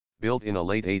Built in a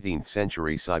late 18th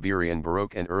century Siberian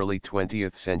Baroque and early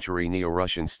 20th century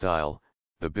Neo-Russian style,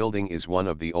 the building is one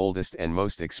of the oldest and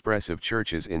most expressive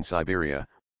churches in Siberia,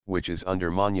 which is under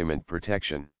monument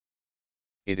protection.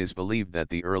 It is believed that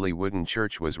the early wooden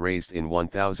church was raised in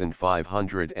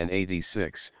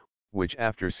 1586, which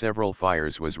after several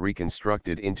fires was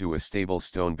reconstructed into a stable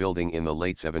stone building in the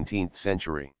late 17th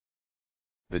century.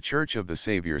 The Church of the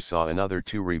Saviour saw another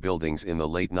two rebuildings in the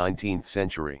late 19th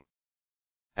century.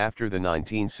 After the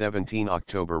 1917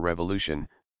 October Revolution,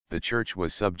 the church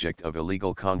was subject of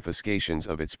illegal confiscations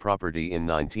of its property in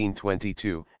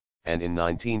 1922, and in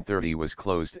 1930 was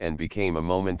closed and became a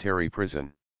momentary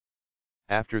prison.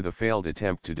 After the failed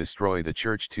attempt to destroy the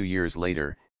church 2 years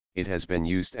later, it has been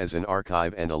used as an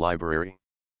archive and a library.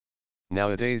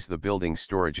 Nowadays the building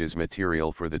storages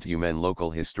material for the Tyumen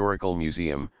Local Historical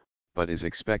Museum, but is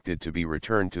expected to be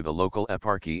returned to the local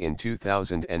eparchy in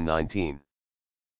 2019.